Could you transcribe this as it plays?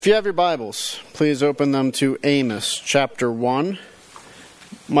If you have your Bibles, please open them to Amos chapter 1.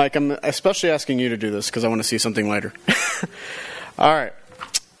 Mike, I'm especially asking you to do this because I want to see something later. All right.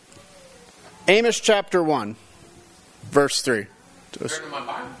 Amos chapter 1, verse 3. Turn to my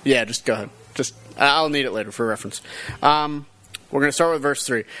Bible? Yeah, just go ahead. I'll need it later for reference. We're going to start with verse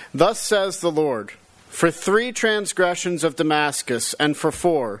 3. Thus says the Lord, for 3 transgressions of Damascus, and for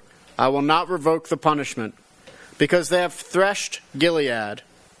 4, I will not revoke the punishment, because they have threshed Gilead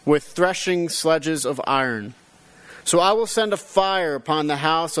with threshing sledges of iron. So I will send a fire upon the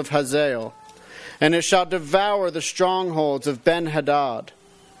house of Hazael, and it shall devour the strongholds of Ben-Hadad.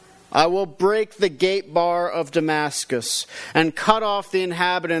 I will break the gate bar of Damascus, and cut off the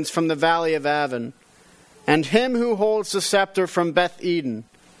inhabitants from the valley of Avon, and him who holds the scepter from Beth-Eden.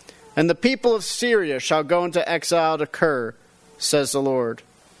 And the people of Syria shall go into exile to Kir, says the Lord.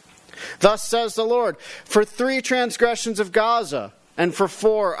 Thus says the Lord, for 3 transgressions of Gaza, and for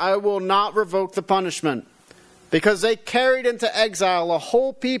 4 I will not revoke the punishment, because they carried into exile a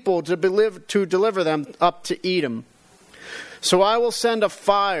whole people to deliver them up to Edom. So I will send a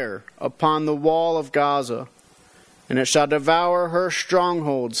fire upon the wall of Gaza, and it shall devour her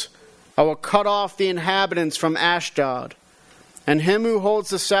strongholds. I will cut off the inhabitants from Ashdod, and him who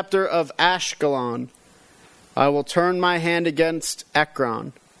holds the scepter of Ashkelon. I will turn my hand against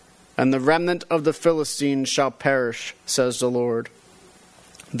Ekron, and the remnant of the Philistines shall perish, says the Lord.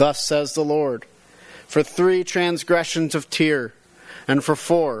 Thus says the Lord, for 3 transgressions of Tyre, and for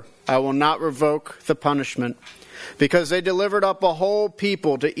 4 I will not revoke the punishment, because they delivered up a whole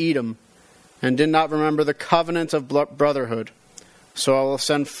people to Edom, and did not remember the covenant of brotherhood. So I will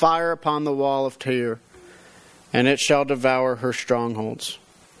send fire upon the wall of Tyre, and it shall devour her strongholds.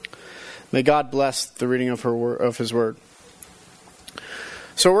 May God bless the reading of His word.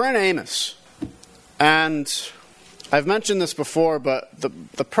 So we're in Amos, and I've mentioned this before, but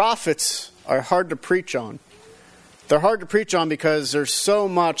the prophets are hard to preach on. They're hard to preach on because there's so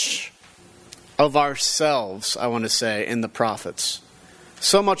much of ourselves, I want to say, in the prophets.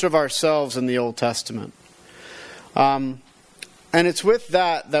 So much of ourselves in the Old Testament. And it's with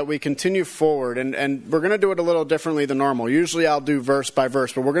that we continue forward, and we're going to do it a little differently than normal. Usually I'll do verse by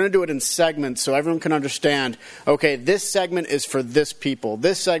verse, but we're going to do it in segments so everyone can understand, okay, this segment is for this people,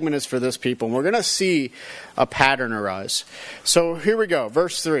 this segment is for this people, and we're going to see a pattern arise. So here we go,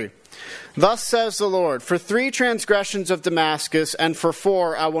 verse 3. Thus says the Lord, for 3 transgressions of Damascus, and for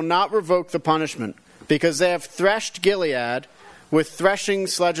 4 I will not revoke the punishment, because they have threshed Gilead with threshing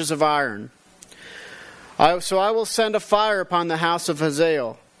sledges of iron. So I will send a fire upon the house of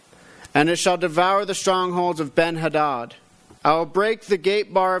Hazael, and it shall devour the strongholds of Ben-Hadad. I will break the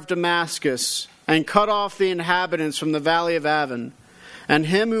gate bar of Damascus, and cut off the inhabitants from the valley of Avon, and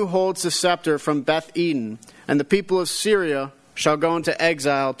him who holds the scepter from Beth-Eden, and the people of Syria shall go into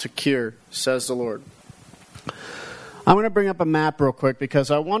exile to Kir, says the Lord. I'm going to bring up a map real quick,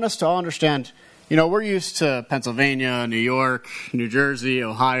 because I want us to all understand. You know, we're used to Pennsylvania, New York, New Jersey,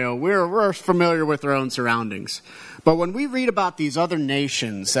 Ohio. We're familiar with our own surroundings. But when we read about these other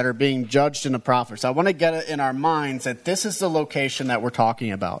nations that are being judged in the prophets, I want to get it in our minds that this is the location that we're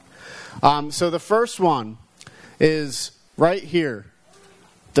talking about. So the first one is right here,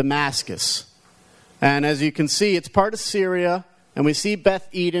 Damascus. And as you can see, it's part of Syria, and we see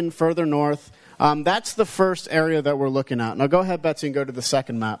Beth-Eden further north. That's the first area that we're looking at. Now go ahead, Betsy, and go to the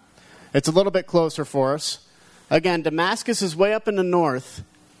second map. It's a little bit closer for us. Again, Damascus is way up in the north,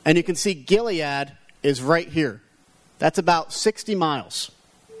 and you can see Gilead is right here. That's about 60 miles.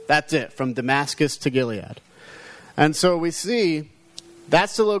 That's it, from Damascus to Gilead. And so we see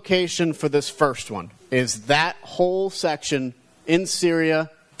that's the location for this first one, is that whole section in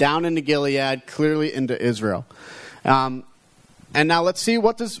Syria, down into Gilead, clearly into Israel. And now let's see,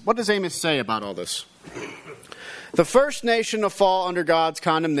 what does Amos say about all this? The first nation to fall under God's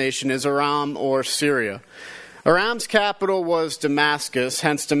condemnation is Aram, or Syria. Aram's capital was Damascus,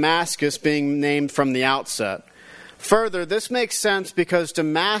 hence Damascus being named from the outset. Further, this makes sense because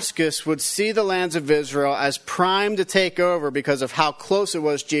Damascus would see the lands of Israel as primed to take over because of how close it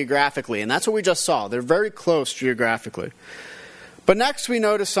was geographically. And that's what we just saw. They're very close geographically. But next we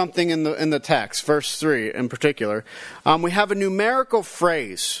notice something in the text, verse 3 in particular. We have a numerical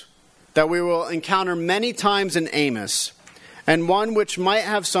phrase that we will encounter many times in Amos, and one which might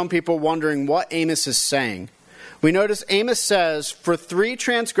have some people wondering what Amos is saying. We notice Amos says, for 3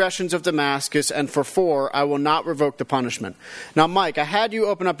 transgressions of Damascus, and for 4 I will not revoke the punishment. Now, Mike, I had you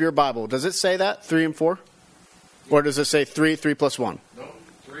open up your Bible. Does it say that, 3 and 4? Or does it say 3 plus 1? No,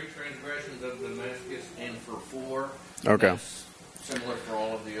 3 transgressions of Damascus, and for 4. Okay. That's similar for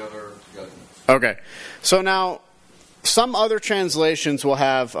all of the other judgments. Okay. So now, Some other translations will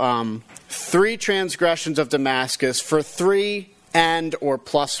have 3 transgressions of Damascus for 3 and or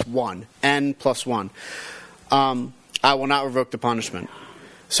plus 1. N plus 1. I will not revoke the punishment.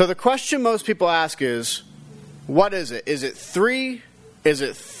 So the question most people ask is, what is it? Is it 3? Is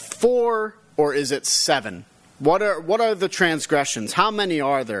it 4? Or is it 7? What are the transgressions? How many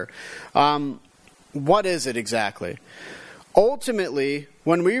are there? What is it exactly? Ultimately,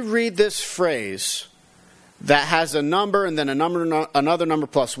 when we read this phrase that has a number and then another number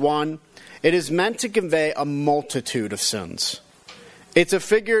plus 1, it is meant to convey a multitude of sins. It's a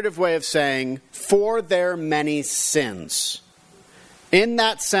figurative way of saying, for their many sins. In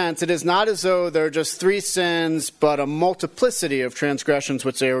that sense, it is not as though there are just 3 sins, but a multiplicity of transgressions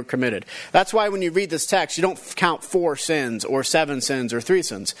which they were committed. That's why when you read this text, you don't count 4 sins or 7 sins or 3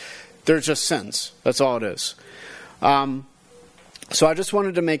 sins. They're just sins. That's all it is. So I just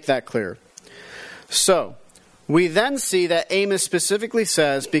wanted to make that clear. So, we then see that Amos specifically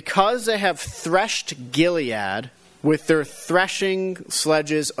says, because they have threshed Gilead with their threshing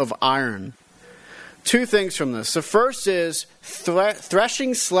sledges of iron. 2 things from this. The first is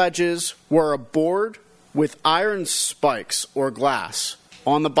threshing sledges were a board with iron spikes or glass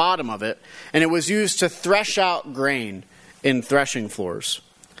on the bottom of it, and it was used to thresh out grain in threshing floors.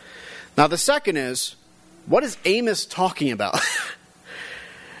 Now the second is, what is Amos talking about?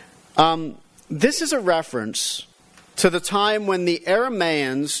 This is a reference to the time when the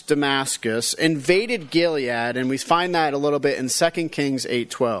Arameans, Damascus, invaded Gilead, and we find that a little bit in 2 Kings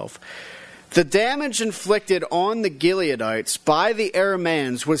 8:12. The damage inflicted on the Gileadites by the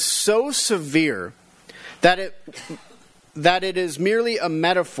Arameans was so severe that it is merely a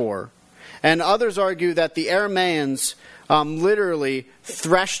metaphor. And others argue that the Arameans literally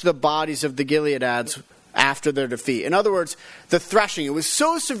threshed the bodies of the Gileadites after their defeat. In other words, the threshing, it was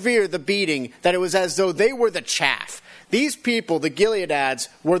so severe, the beating, that it was as though they were the chaff. These people, the Gileadites,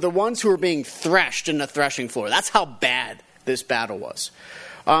 were the ones who were being threshed in the threshing floor. That's how bad this battle was.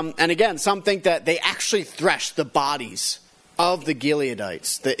 And again, some think that they actually threshed the bodies of the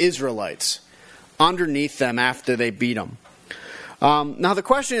Gileadites, the Israelites, underneath them after they beat them. Now the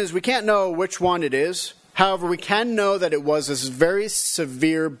question is, we can't know which one it is. However, we can know that it was this very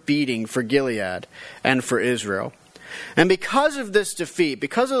severe beating for Gilead and for Israel. And because of this defeat,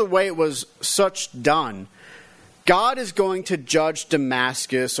 because of the way it was such done, God is going to judge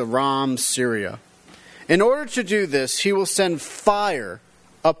Damascus, Aram, Syria. In order to do this, he will send fire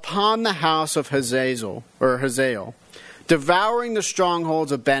upon the house of Hazael, devouring the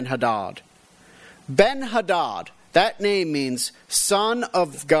strongholds of Ben-Hadad. Ben-Hadad, that name means son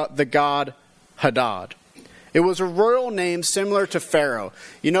of God, the god Hadad. It was a royal name similar to Pharaoh.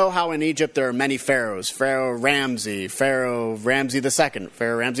 You know how in Egypt there are many pharaohs. Pharaoh Ramsey, Pharaoh Ramsey II,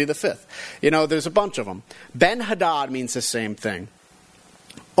 Pharaoh Ramsey V. You know, there's a bunch of them. Ben-Hadad means the same thing.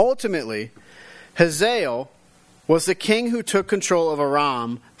 Ultimately, Hazael was the king who took control of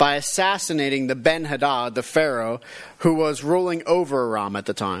Aram by assassinating the Ben-Hadad, the pharaoh, who was ruling over Aram at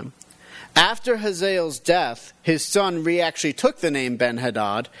the time. After Hazael's death, his son actually took the name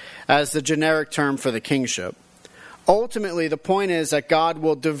Ben-Hadad as the generic term for the kingship. Ultimately, the point is that God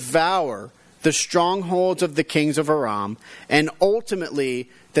will devour the strongholds of the kings of Aram, and ultimately,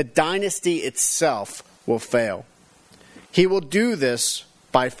 the dynasty itself will fail. He will do this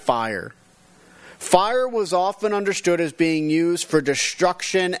by fire. Fire was often understood as being used for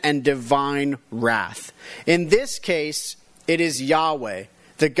destruction and divine wrath. In this case, it is Yahweh,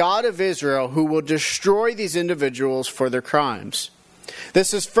 the God of Israel, who will destroy these individuals for their crimes.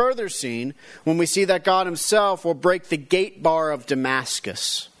 This is further seen when we see that God himself will break the gate bar of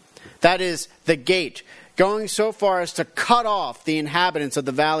Damascus. That is, the gate, going so far as to cut off the inhabitants of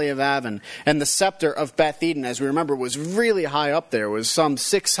the valley of Avon, and the scepter of Beth Eden, as we remember, was really high up there. It was some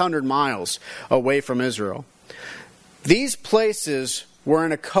 600 miles away from Israel. These places were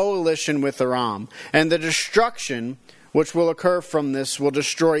in a coalition with Aram, and the destruction which will occur from this will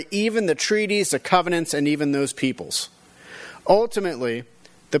destroy even the treaties, the covenants, and even those peoples. Ultimately,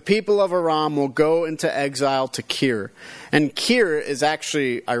 the people of Aram will go into exile to Kir. And Kir is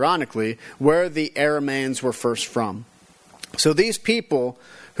actually, ironically, where the Arameans were first from. So these people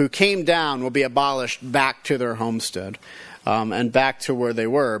who came down will be abolished back to their homestead and back to where they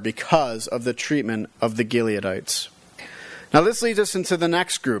were because of the treatment of the Gileadites. Now this leads us into the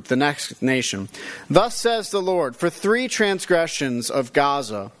next group, the next nation. Thus says the Lord, for 3 transgressions of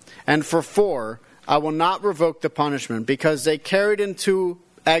Gaza, and for 4, I will not revoke the punishment, because they carried into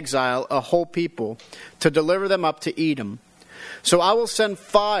exile a whole people to deliver them up to Edom. So I will send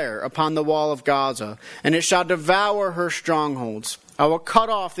fire upon the wall of Gaza, and it shall devour her strongholds. I will cut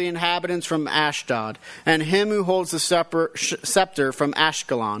off the inhabitants from Ashdod, and him who holds the scepter from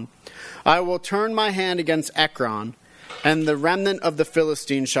Ashkelon. I will turn my hand against Ekron, and the remnant of the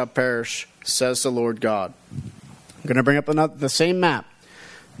Philistines shall perish, says the Lord God. I'm going to bring up the same map.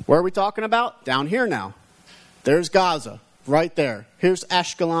 Where are we talking about? Down here now. There's Gaza, right there. Here's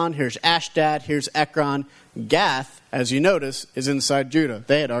Ashkelon, here's Ashdod, here's Ekron. Gath, as you notice, is inside Judah.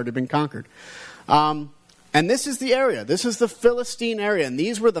 They had already been conquered. And this is the area. This is the Philistine area. And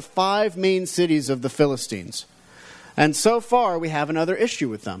these were the 5 main cities of the Philistines. And so far, we have another issue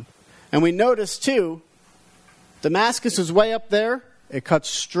with them. And we notice, too, Damascus is way up there. It cuts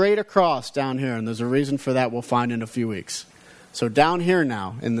straight across down here. And there's a reason for that we'll find in a few weeks. So down here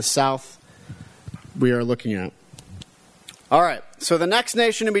now, in the south, we are looking at. All right, so the next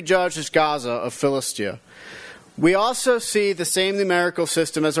nation to be judged is Gaza of Philistia. We also see the same numerical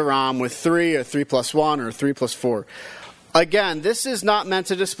system as Aram with 3 or 3 plus 1 or 3 plus 4. Again, this is not meant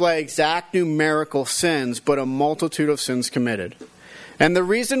to display exact numerical sins, but a multitude of sins committed. And the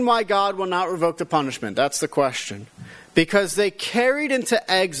reason why God will not revoke the punishment, that's the question. Because they carried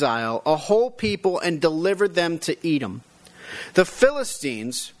into exile a whole people and delivered them to Edom. The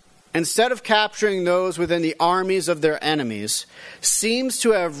Philistines, instead of capturing those within the armies of their enemies, seems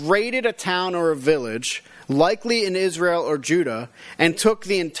to have raided a town or a village, likely in Israel or Judah, and took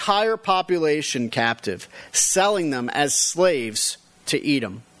the entire population captive, selling them as slaves to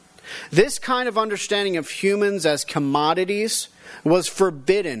Edom. This kind of understanding of humans as commodities was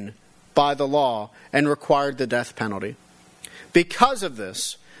forbidden by the law and required the death penalty. Because of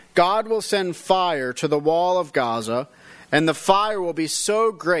this, God will send fire to the wall of Gaza, and the fire will be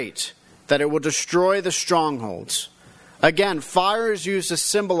so great that it will destroy the strongholds. Again, fire is used to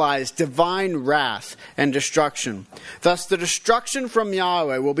symbolize divine wrath and destruction. Thus, the destruction from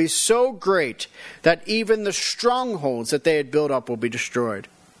Yahweh will be so great that even the strongholds that they had built up will be destroyed.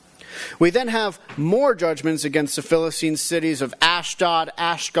 We then have more judgments against the Philistine cities of Ashdod,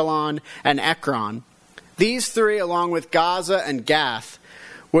 Ashkelon, and Ekron. These 3, along with Gaza and Gath,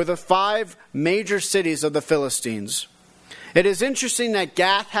 were the 5 major cities of the Philistines. It is interesting that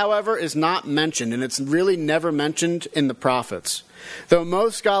Gath, however, is not mentioned, and it's really never mentioned in the prophets. Though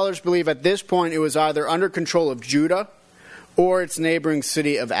most scholars believe at this point it was either under control of Judah or its neighboring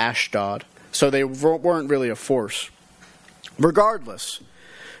city of Ashdod. So they weren't really a force. Regardless,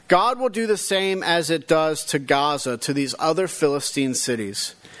 God will do the same as it does to Gaza, to these other Philistine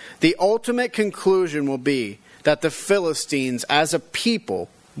cities. The ultimate conclusion will be that the Philistines as a people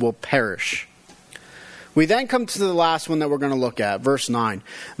will perish. We then come to the last one that we're going to look at, verse 9.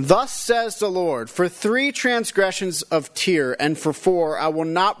 Thus says the Lord, for 3 transgressions of Tyre, and for 4 I will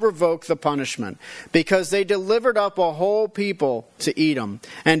not revoke the punishment, because they delivered up a whole people to Edom,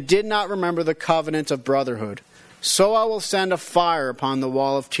 and did not remember the covenant of brotherhood. So I will send a fire upon the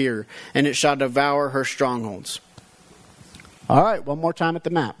wall of Tyre, and it shall devour her strongholds. All right, one more time at the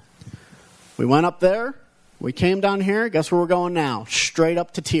map. We went up there, we came down here, guess where we're going now? Straight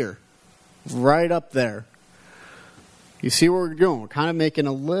up to Tyre. Right up there. You see where we're going. We're kind of making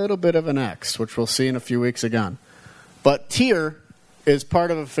a little bit of an X, which we'll see in a few weeks again. But Tyre is part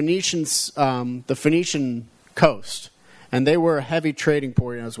of the Phoenician coast. And they were a heavy trading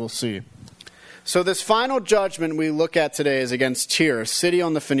port, as we'll see. So this final judgment we look at today is against Tyre, a city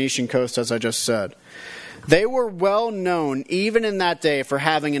on the Phoenician coast, as I just said. They were well known, even in that day, for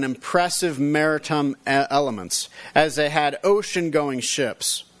having an impressive maritime elements, as they had ocean-going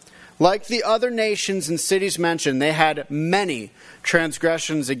ships. Like the other nations and cities mentioned, they had many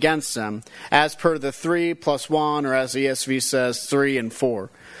transgressions against them, as per the 3 plus 1, or as the ESV says, 3 and 4.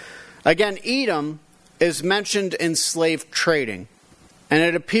 Again, Edom is mentioned in slave trading, and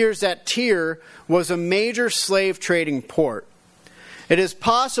it appears that Tyre was a major slave trading port. It is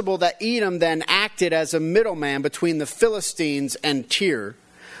possible that Edom then acted as a middleman between the Philistines and Tyre.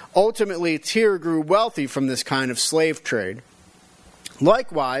 Ultimately, Tyre grew wealthy from this kind of slave trade.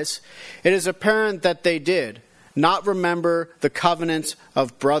 Likewise, it is apparent that they did not remember the covenant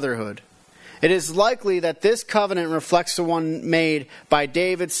of brotherhood. It is likely that this covenant reflects the one made by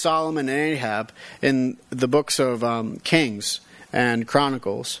David, Solomon, and Ahab in the books of Kings and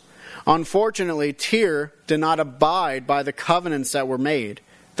Chronicles. Unfortunately, Tyre did not abide by the covenants that were made,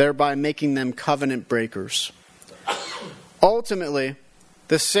 thereby making them covenant breakers. Ultimately,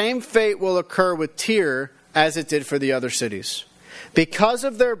 the same fate will occur with Tyre as it did for the other cities. Because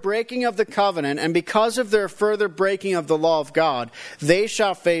of their breaking of the covenant and because of their further breaking of the law of God, they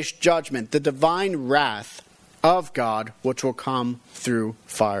shall face judgment, the divine wrath of God, which will come through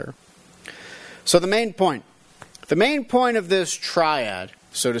fire. So the main point, The main point of this triad,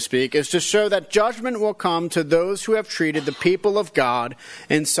 so to speak, is to show that judgment will come to those who have treated the people of God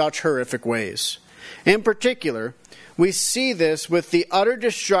in such horrific ways. In particular, we see this with the utter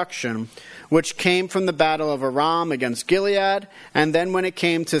destruction which came from the battle of Aram against Gilead, and then when it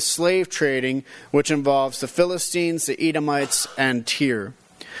came to slave trading, which involves the Philistines, the Edomites, and Tyre.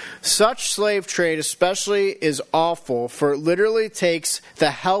 Such slave trade especially is awful, for it literally takes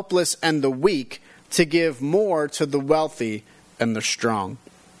the helpless and the weak to give more to the wealthy and the strong.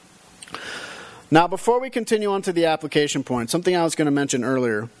 Now, before we continue on to the application point, something I was going to mention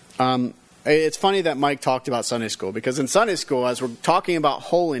earlier. It's funny that Mike talked about Sunday school, because in Sunday school, as we're talking about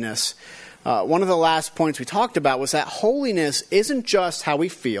holiness, one of the last points we talked about was that holiness isn't just how we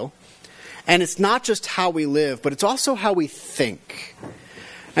feel, and it's not just how we live, but it's also how we think.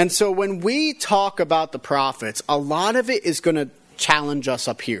 And so when we talk about the prophets, a lot of it is going to challenge us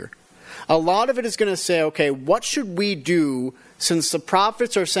up here. A lot of it is going to say, okay, what should we do since the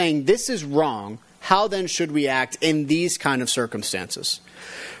prophets are saying this is wrong? How then should we act in these kind of circumstances?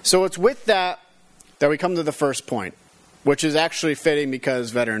 So it's with that we come to the first point, which is actually fitting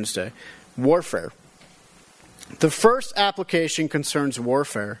because Veterans Day. Warfare. The first application concerns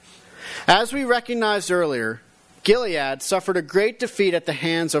warfare. As we recognized earlier, Gilead suffered a great defeat at the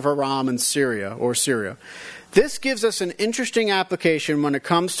hands of Aram and Syria. This gives us an interesting application when it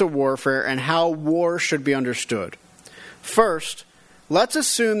comes to warfare and how war should be understood. First, let's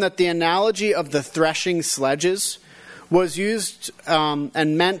assume that the analogy of the threshing sledges was used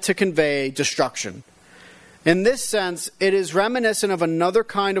and meant to convey destruction. In this sense, it is reminiscent of another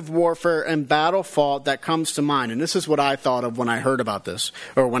kind of warfare and battle fought that comes to mind. And this is what I thought of when I heard about this,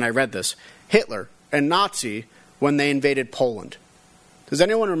 or when I read this. Hitler and Nazi, when they invaded Poland. Does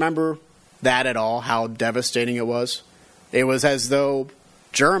anyone remember that at all, how devastating it was? It was as though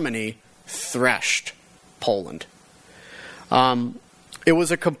Germany threshed Poland. It was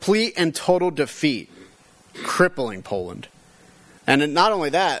a complete and total defeat, crippling Poland. And not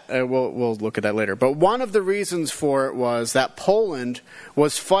only that, we'll look at that later, but one of the reasons for it was that Poland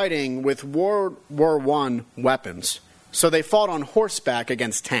was fighting with World War I weapons. So they fought on horseback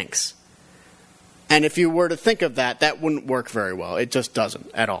against tanks. And if you were to think of that, that wouldn't work very well. It just doesn't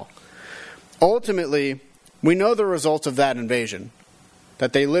at all. Ultimately, we know the result of that invasion,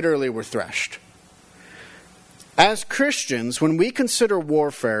 that they literally were threshed. As Christians, when we consider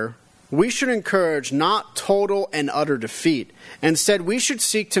warfare, we should encourage not total and utter defeat. Instead, we should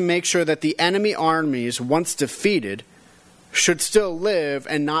seek to make sure that the enemy armies, once defeated, should still live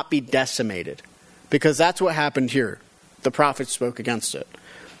and not be decimated. Because that's what happened here. The prophet spoke against it.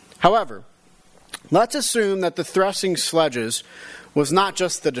 However, let's assume that the threshing sledges was not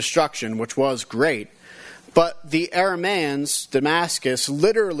just the destruction, which was great, but the Arameans, Damascus,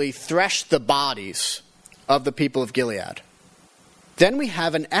 literally threshed the bodies of the people of Gilead. Then we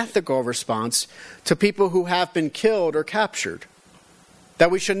have an ethical response to people who have been killed or captured.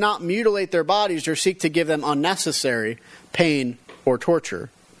 That we should not mutilate their bodies or seek to give them unnecessary pain or torture.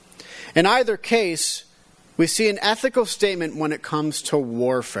 In either case, we see an ethical statement when it comes to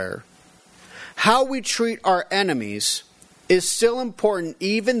warfare. How we treat our enemies is still important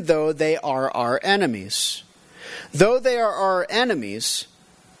even though they are our enemies. Though they are our enemies,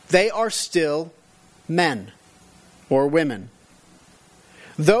 they are still men or women.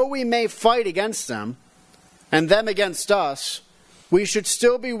 Though we may fight against them, and them against us, we should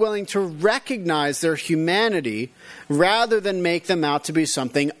still be willing to recognize their humanity rather than make them out to be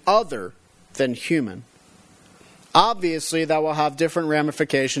something other than human. Obviously, that will have different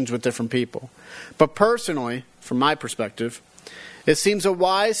ramifications with different people. But personally, from my perspective, it seems a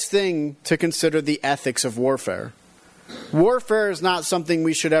wise thing to consider the ethics of warfare. Warfare is not something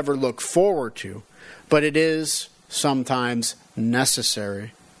we should ever look forward to, but it is sometimes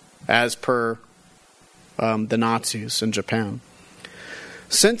necessary, as per the Nazis in Japan.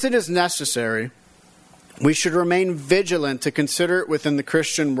 Since it is necessary, we should remain vigilant to consider it within the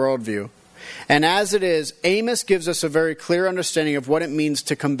Christian worldview. And as it is, Amos gives us a very clear understanding of what it means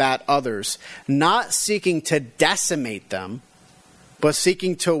to combat others, not seeking to decimate them, but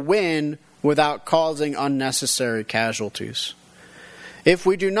seeking to win without causing unnecessary casualties. If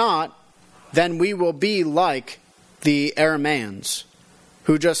we do not, then we will be like the Arameans,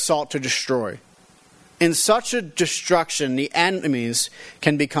 who just sought to destroy. In such a destruction, the enemies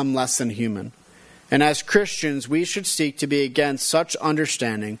can become less than human. And as Christians, we should seek to be against such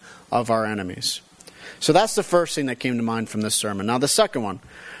understanding of our enemies. So that's the first thing that came to mind from this sermon. Now the second one,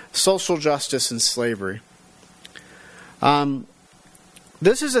 social justice and slavery.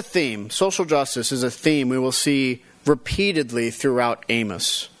 This is a theme. Social justice is a theme we will see repeatedly throughout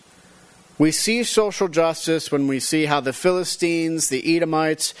Amos. We see social justice when we see how the Philistines, the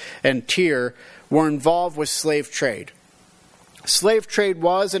Edomites, and Tyre were involved with slave trade. Slave trade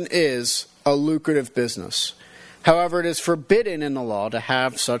was and is a lucrative business. However, it is forbidden in the law to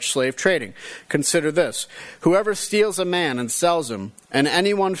have such slave trading. Consider this: whoever steals a man and sells him, and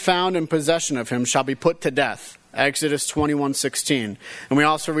anyone found in possession of him shall be put to death. Exodus 21:16. And we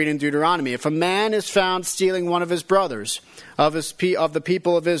also read in Deuteronomy, if a man is found stealing one of his brothers of the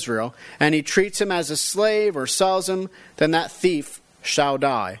people of Israel, and he treats him as a slave or sells him, then that thief shall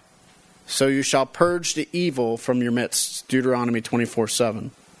die. So you shall purge the evil from your midst. Deuteronomy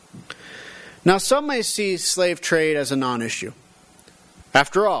 24:7. Now some may see slave trade as a non-issue.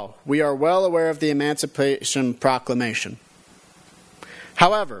 After all, we are well aware of the Emancipation Proclamation.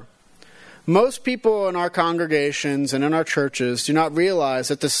 However, most people in our congregations and in our churches do not realize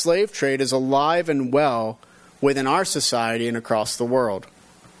that the slave trade is alive and well within our society and across the world.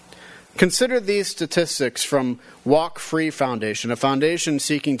 Consider these statistics from Walk Free Foundation, a foundation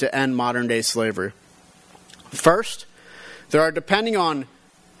seeking to end modern-day slavery. First, there are, depending on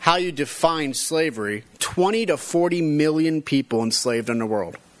how you define slavery, 20 to 40 million people enslaved in the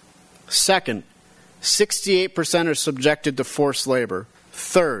world. Second, 68% are subjected to forced labor.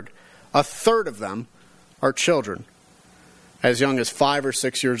 Third, a third of them are children, as young as 5 or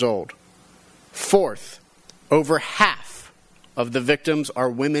 6 years old. Fourth, over half of the victims are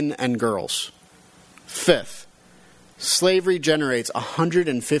women and girls. Fifth, slavery generates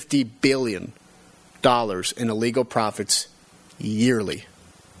 $150 billion in illegal profits yearly.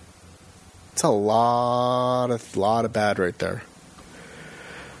 It's a lot of bad right there.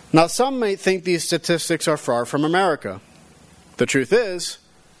 Now, some may think these statistics are far from America. The truth is,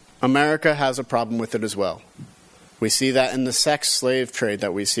 America has a problem with it as well. We see that in the sex slave trade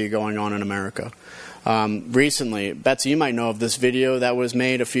that we see going on in America. Recently, Betsy, you might know of this video that was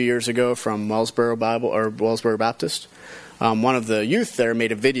made a few years ago from Wellsboro Baptist. One of the youth there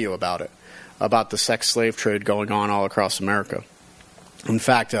made a video about it, about the sex slave trade going on all across America. In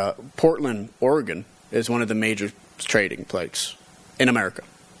fact, Portland, Oregon, is one of the major trading places in America.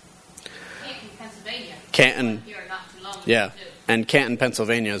 Canton, Pennsylvania. Canton, Here not too long ago, yeah, too. and Canton,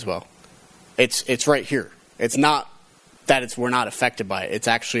 Pennsylvania as well. It's right here. It's not that we're not affected by it. It's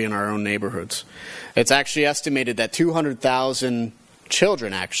actually in our own neighborhoods. It's actually estimated that 200,000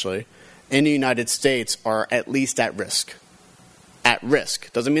 children, actually, in the United States are at least at risk. At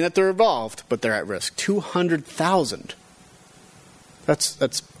risk. Doesn't mean that they're involved, but they're at risk. 200,000.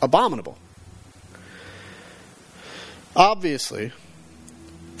 That's abominable. Obviously,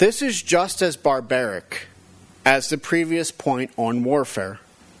 this is just as barbaric as the previous point on warfare.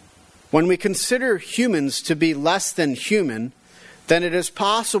 When we consider humans to be less than human, then it is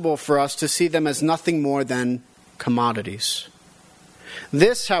possible for us to see them as nothing more than commodities.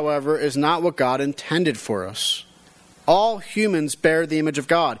 This, however, is not what God intended for us. All humans bear the image of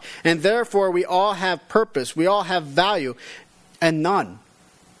God, and therefore we all have purpose, we all have value, and none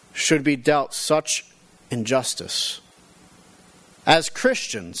should be dealt such injustice. As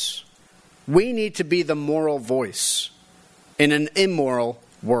Christians, we need to be the moral voice in an immoral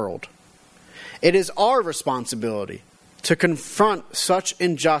world. It is our responsibility to confront such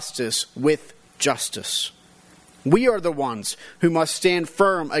injustice with justice. We are the ones who must stand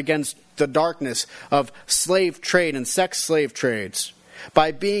firm against the darkness of slave trade and sex slave trades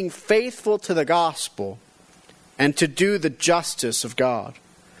by being faithful to the gospel and to do the justice of God.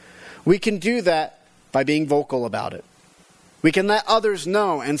 We can do that by being vocal about it. We can let others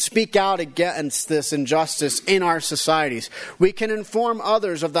know and speak out against this injustice in our societies. We can inform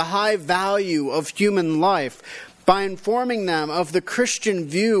others of the high value of human life by informing them of the Christian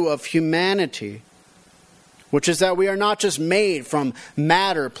view of humanity, which is that we are not just made from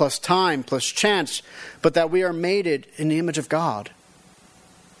matter plus time plus chance, but that we are made in the image of God.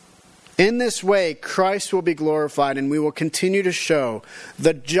 In this way, Christ will be glorified, and we will continue to show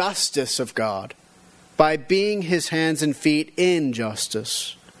the justice of God by being his hands and feet in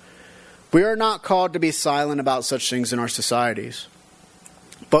justice. We are not called to be silent about such things in our societies,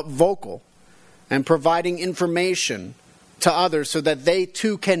 but vocal and providing information to others so that they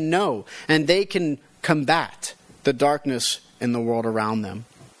too can know and they can combat the darkness in the world around them.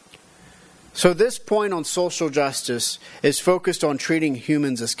 So this point on social justice is focused on treating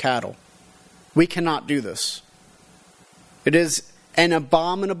humans as cattle. We cannot do this. It is an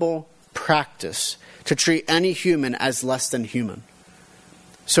abominable practice to treat any human as less than human.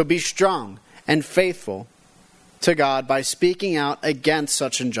 So be strong and faithful to God by speaking out against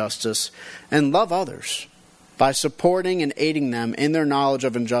such injustice, and love others by supporting and aiding them in their knowledge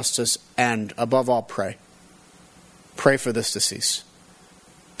of injustice, and above all, pray. Pray for this to cease.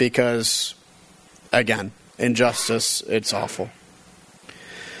 because, again, injustice, it's awful.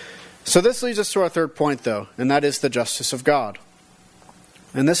 So this leads us to our third point, though, and that is the justice of God.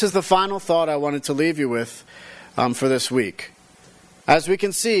 And this is the final thought I wanted to leave you with for this week. As we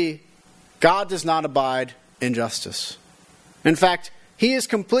can see, God does not abide in justice. In fact, He is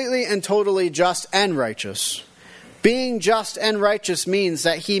completely and totally just and righteous. Being just and righteous means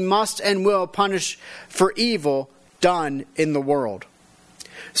that He must and will punish for evil done in the world.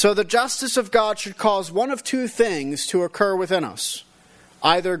 So the justice of God should cause one of two things to occur within us: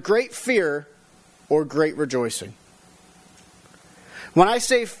 either great fear or great rejoicing. When I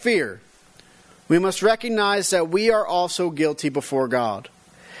say fear, we must recognize that we are also guilty before God.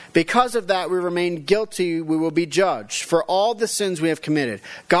 Because of that, we remain guilty, we will be judged for all the sins we have committed.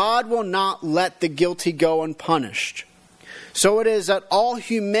 God will not let the guilty go unpunished. So it is that all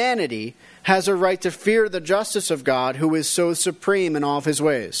humanity has a right to fear the justice of God, who is so supreme in all of His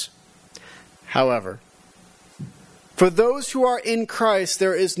ways. However, for those who are in Christ,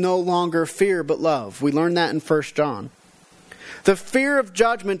 there is no longer fear but love. We learn that in 1 John. The fear of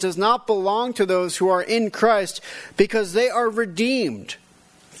judgment does not belong to those who are in Christ, because they are redeemed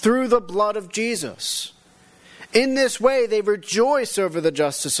through the blood of Jesus. In this way, they rejoice over the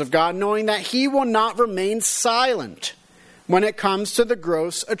justice of God, knowing that He will not remain silent when it comes to the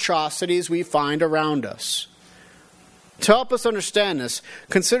gross atrocities we find around us. To help us understand this,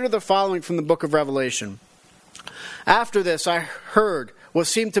 consider the following from the book of Revelation. After this, I heard what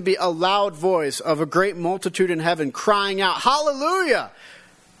seemed to be a loud voice of a great multitude in heaven crying out, "Hallelujah!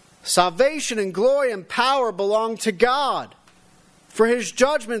 Salvation and glory and power belong to God. For His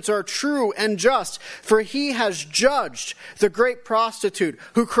judgments are true and just. For He has judged the great prostitute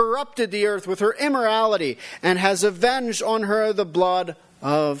who corrupted the earth with her immorality, and has avenged on her the blood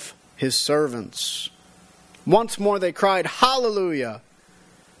of His servants." Once more they cried, "Hallelujah!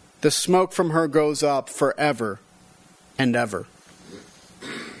 The smoke from her goes up forever and ever."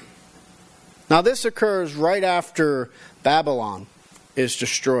 Now this occurs right after Babylon is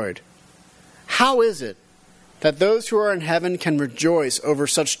destroyed. How is it that those who are in heaven can rejoice over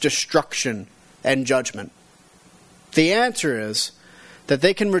such destruction and judgment? The answer is that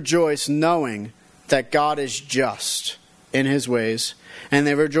they can rejoice knowing that God is just in His ways, and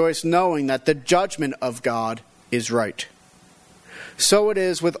they rejoice knowing that the judgment of God is right. So it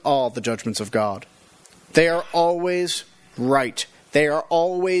is with all the judgments of God. They are always right. They are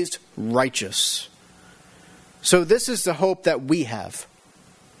always righteous. So this is the hope that we have: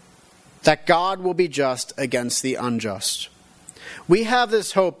 that God will be just against the unjust. We have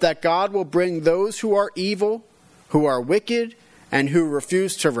this hope that God will bring those who are evil, who are wicked, and who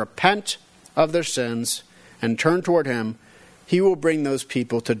refuse to repent of their sins and turn toward Him. He will bring those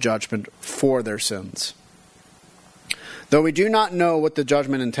people to judgment for their sins. Though we do not know what the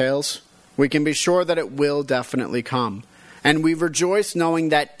judgment entails, we can be sure that it will definitely come. And we rejoice knowing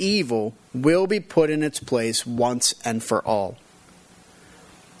that evil will be put in its place once and for all.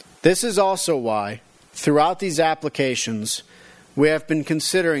 This is also why, throughout these applications, we have been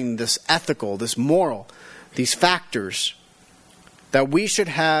considering this ethical, this moral, these factors that we should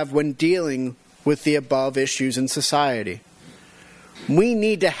have when dealing with the above issues in society. We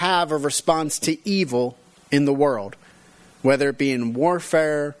need to have a response to evil in the world, whether it be in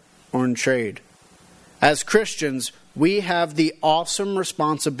warfare or in trade. As Christians, we have the awesome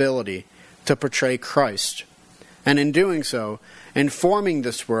responsibility to portray Christ, and in doing so, informing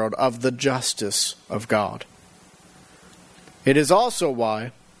this world of the justice of God. It is also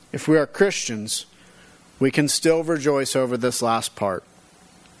why, if we are Christians, we can still rejoice over this last part.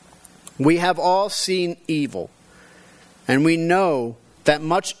 We have all seen evil, and we know that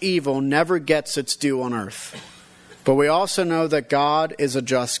much evil never gets its due on earth. But we also know that God is a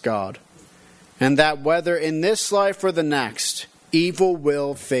just God, and that whether in this life or the next, evil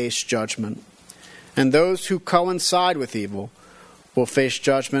will face judgment. And those who coincide with evil will face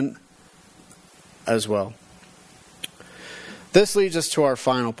judgment as well. This leads us to our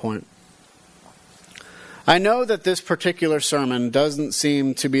final point. I know that this particular sermon doesn't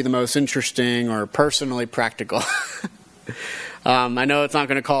seem to be the most interesting or personally practical. I know it's not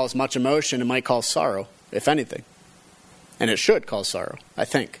going to cause much emotion. It might cause sorrow, if anything. And it should cause sorrow, I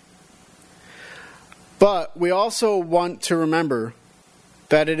think. But we also want to remember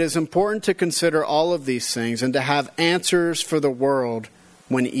that it is important to consider all of these things and to have answers for the world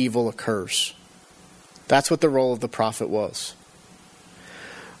when evil occurs. That's what the role of the prophet was.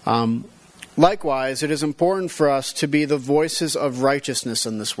 Likewise, it is important for us to be the voices of righteousness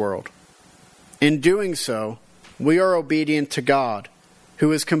in this world. In doing so, we are obedient to God,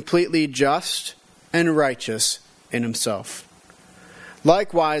 who is completely just and righteous in Himself.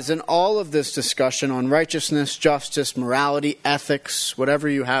 Likewise, in all of this discussion on righteousness, justice, morality, ethics, whatever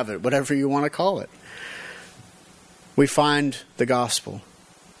you have it, whatever you want to call it, we find the gospel,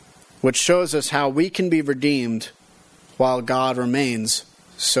 which shows us how we can be redeemed while God remains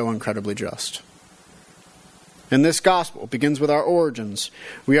so incredibly just. And this gospel begins with our origins.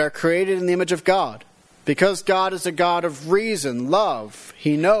 We are created in the image of God. Because God is a God of reason, love,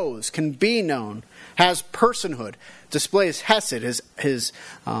 He knows, can be known, has personhood, displays hesed, his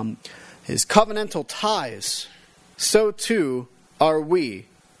covenantal ties, so too are we,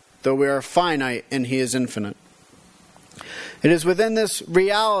 though we are finite and He is infinite. It is within this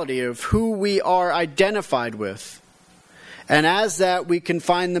reality of who we are identified with, and as that we can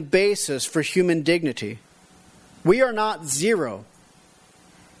find the basis for human dignity. We are not zero.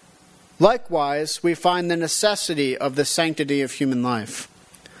 Likewise, we find the necessity of the sanctity of human life.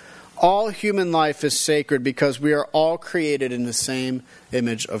 All human life is sacred because we are all created in the same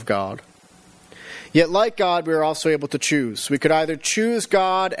image of God. Yet like God, we are also able to choose. We could either choose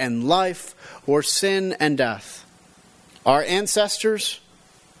God and life or sin and death. Our ancestors,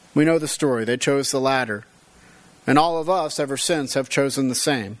 we know the story. They chose the latter. And all of us ever since have chosen the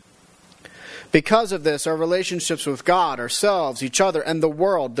same. Because of this, our relationships with God, ourselves, each other, and the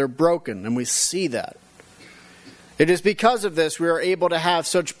world, they're broken, and we see that. It is because of this we are able to have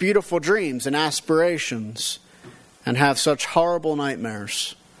such beautiful dreams and aspirations, and have such horrible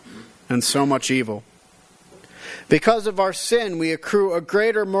nightmares, and so much evil. Because of our sin, we accrue a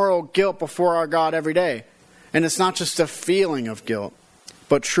greater moral guilt before our God every day. And it's not just a feeling of guilt,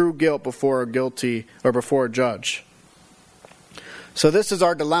 but true guilt before a judge. So this is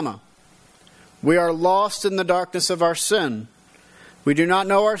our dilemma. We are lost in the darkness of our sin. We do not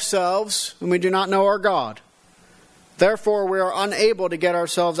know ourselves, and we do not know our God. Therefore, we are unable to get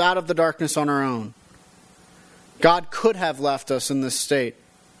ourselves out of the darkness on our own. God could have left us in this state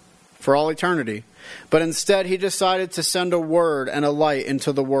for all eternity, but instead He decided to send a word and a light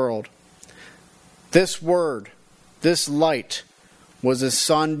into the world. This word, this light, was His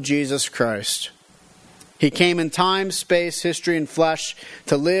Son, Jesus Christ. He came in time, space, history, and flesh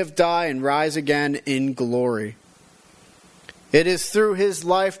to live, die, and rise again in glory. It is through His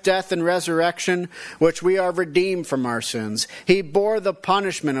life, death, and resurrection which we are redeemed from our sins. He bore the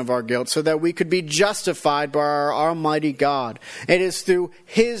punishment of our guilt so that we could be justified by our Almighty God. It is through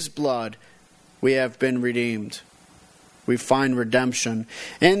His blood we have been redeemed. We find redemption.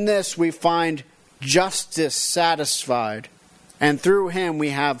 In this we find justice satisfied. And through Him we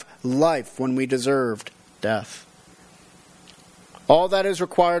have life when we deserved death. All that is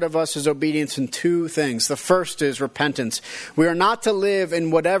required of us is obedience in two things. The first is repentance. We are not to live in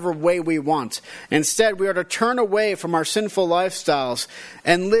whatever way we want. Instead, we are to turn away from our sinful lifestyles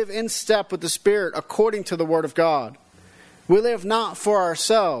and live in step with the Spirit according to the Word of God. We live not for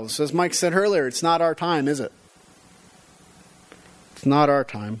ourselves. As Mike said earlier, it's not our time, is it? It's not our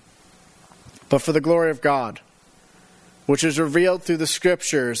time. But for the glory of God, which is revealed through the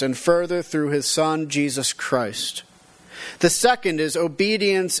Scriptures and further through His Son, Jesus Christ. The second is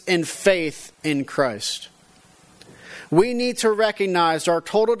obedience in faith in Christ. We need to recognize our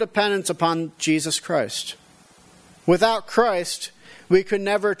total dependence upon Jesus Christ. Without Christ, we could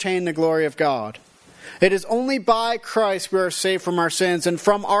never attain the glory of God. It is only by Christ we are saved from our sins and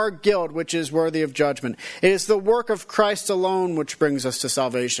from our guilt, which is worthy of judgment. It is the work of Christ alone which brings us to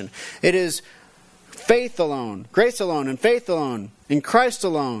salvation. It is faith alone, grace alone, and faith alone, in Christ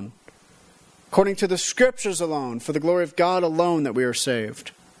alone, according to the Scriptures alone, for the glory of God alone that we are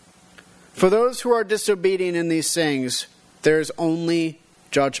saved. For those who are disobedient in these things, there is only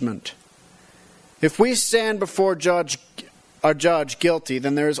judgment. If we stand before a judge guilty,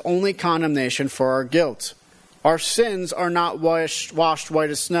 then there is only condemnation for our guilt. Our sins are not washed white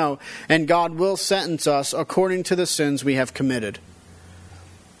as snow, and God will sentence us according to the sins we have committed.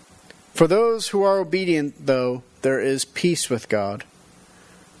 For those who are obedient, though, there is peace with God.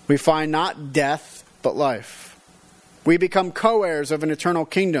 We find not death, but life. We become co-heirs of an eternal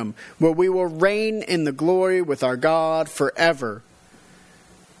kingdom, where we will reign in the glory with our God forever.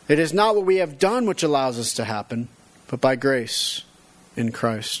 It is not what we have done which allows us to happen, but by grace in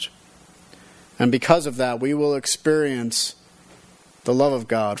Christ. And because of that, we will experience the love of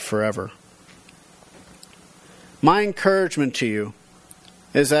God forever. My encouragement to you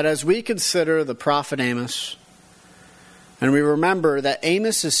is that as we consider the prophet Amos, and we remember that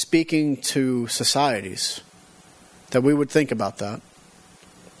Amos is speaking to societies, that we would think about that,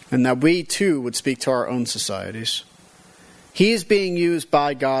 and that we too would speak to our own societies. He is being used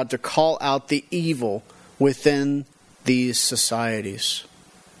by God to call out the evil within these societies.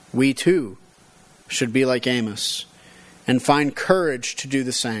 We too should be like Amos. and find courage to do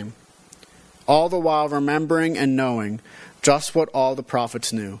the same, all the while remembering and knowing just what all the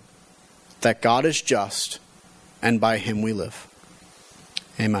prophets knew, that God is just, and by him we live.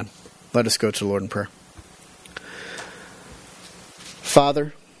 Amen. Let us go to the Lord in prayer.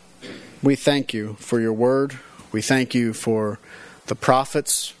 Father, we thank you for your word. We thank you for the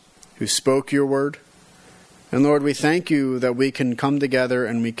prophets who spoke your word. And Lord, we thank you that we can come together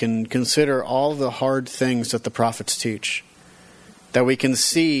and we can consider all the hard things that the prophets teach, that we can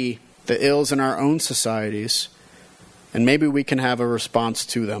see the ills in our own societies, and maybe we can have a response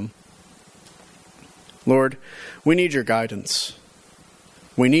to them. Lord, we need your guidance.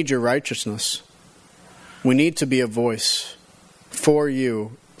 We need your righteousness. We need to be a voice for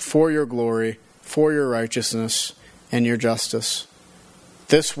you, for your glory, for your righteousness, and your justice.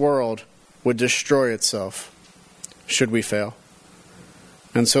 This world would destroy itself should we fail.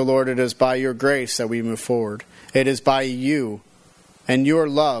 And so, Lord, it is by your grace that we move forward. It is by you and your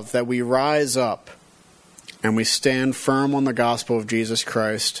love that we rise up and we stand firm on the gospel of Jesus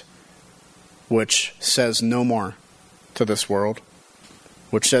Christ, which says no more to this world,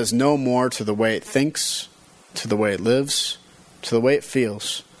 which says no more to the way it thinks, to the way it lives, to the way it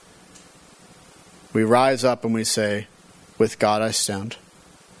feels. We rise up and we say, with God I stand,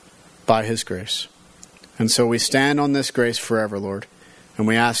 by his grace. And so we stand on this grace forever, Lord, and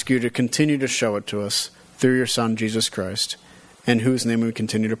we ask you to continue to show it to us through your Son, Jesus Christ, in whose name we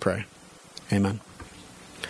continue to pray. Amen.